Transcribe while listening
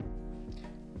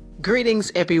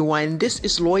Greetings, everyone. This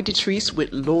is Lloyd Detrice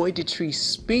with Lloyd Detrice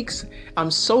Speaks. I'm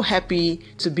so happy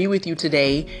to be with you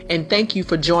today, and thank you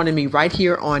for joining me right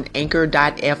here on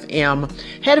Anchor.fm.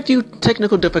 Had a few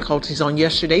technical difficulties on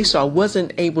yesterday, so I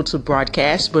wasn't able to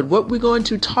broadcast, but what we're going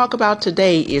to talk about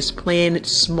today is Plan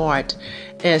SMART,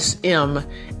 S-M-A-R-T,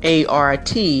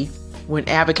 when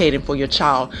advocating for your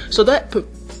child. So that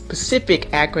specific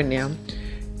acronym,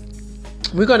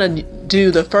 we're going to do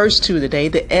the first two today,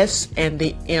 the S and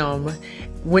the M.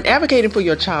 When advocating for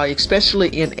your child, especially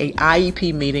in a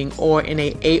IEP meeting or in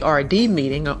a ARD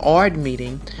meeting, an ARD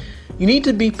meeting, you need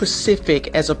to be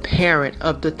specific as a parent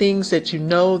of the things that you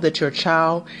know that your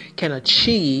child can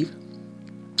achieve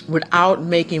without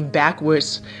making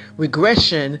backwards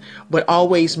regression, but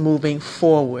always moving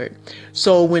forward.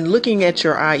 So when looking at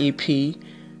your IEP,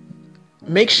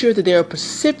 make sure that there are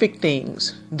specific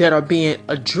things that are being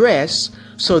addressed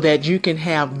so that you can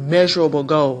have measurable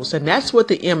goals. And that's what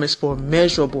the M is for,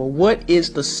 measurable. What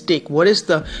is the stick? What is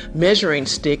the measuring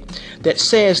stick that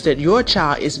says that your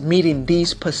child is meeting these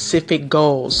specific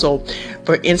goals? So,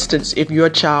 for instance, if your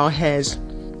child has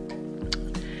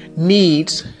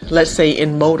needs, let's say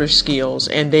in motor skills,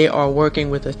 and they are working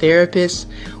with a therapist,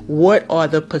 what are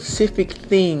the specific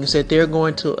things that they're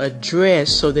going to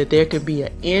address so that there could be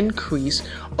an increase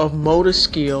of motor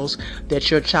skills that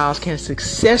your child can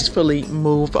successfully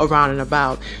move around and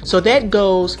about? So that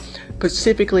goes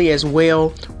specifically as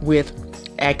well with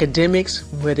academics,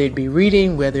 whether it be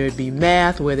reading, whether it be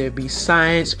math, whether it be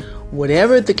science,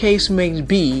 whatever the case may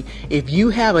be. If you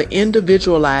have an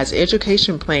individualized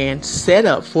education plan set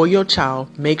up for your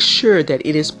child, make sure that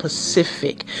it is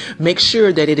specific. Make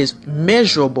sure that it is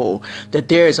measurable, that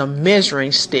there is a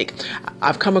measuring stick.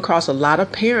 I've come across a lot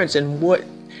of parents, and what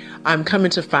I'm coming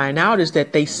to find out is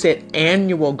that they set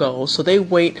annual goals. So they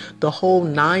wait the whole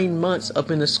 9 months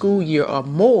up in the school year or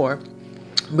more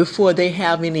before they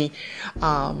have any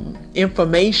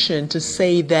information to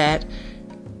say that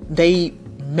they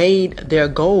made their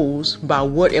goals by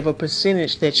whatever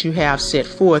percentage that you have set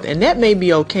forth. And that may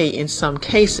be okay in some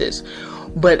cases.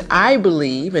 But I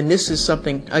believe, and this is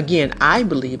something, again, I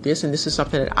believe this, and this is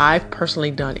something that I've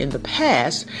personally done in the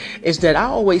past, is that I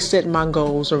always set my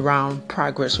goals around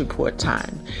progress report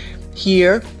time.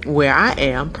 Here, where I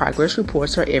am, progress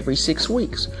reports are every 6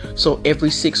 weeks. So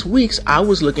every 6 weeks, I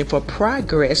was looking for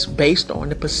progress based on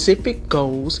the specific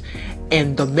goals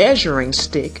and the measuring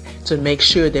stick to make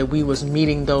sure that we was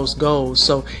meeting those goals.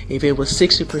 So if it was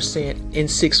 60% in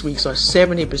 6 weeks or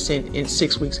 70% in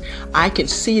 6 weeks, I could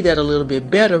see that a little bit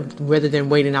better rather than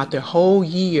waiting out the whole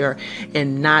year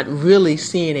and not really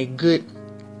seeing a good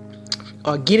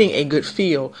or getting a good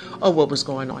feel of what was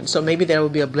going on. So maybe that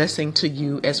would be a blessing to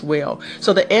you as well.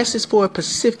 So the S is for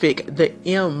specific. The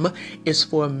M is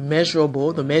for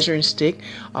measurable, the measuring stick.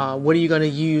 What are you going to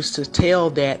use to tell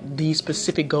that these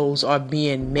specific goals are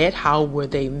being met? How were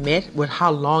they met? With how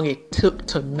long it took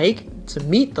to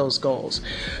meet those goals?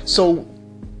 So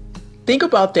think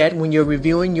about that when you're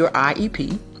reviewing your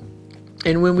IEP.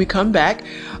 And when we come back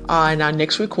in our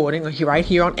next recording, right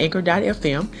here on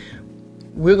Anchor.fm,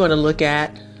 we're going to look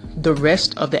at the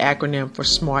rest of the acronym for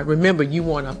SMART. Remember, you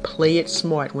want to play it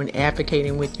smart when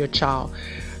advocating with your child.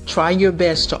 Try your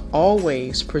best to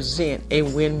always present a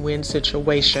win-win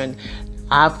situation.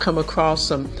 I've come across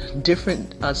some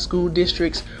different school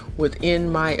districts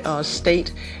within my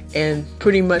state, and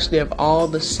pretty much they're all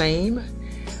the same,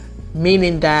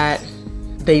 meaning that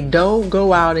they don't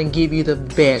go out and give you the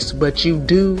best, but you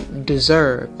do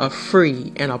deserve a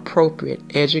free and appropriate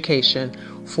education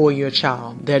for your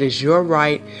child. That is your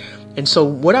right. And so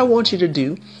what I want you to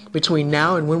do between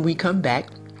now and when we come back,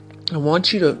 I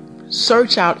want you to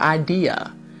search out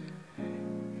IDEA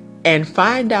and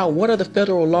find out what are the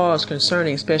federal laws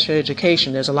concerning special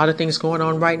education. There's a lot of things going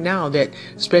on right now that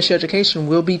special education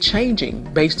will be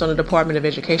changing based on the Department of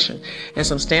Education and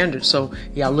some standards. So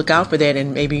yeah, look out for that,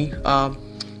 and maybe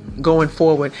going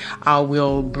forward, I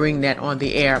will bring that on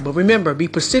the air. But remember, be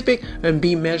specific and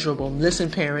be measurable.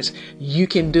 Listen, parents, you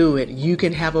can do it. You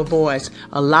can have a voice.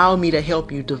 Allow me to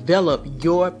help you develop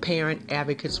your parent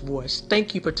advocate's voice.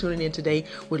 Thank you for tuning in today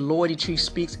with Lloyd Detrice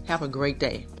Speaks. Have a great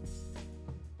day.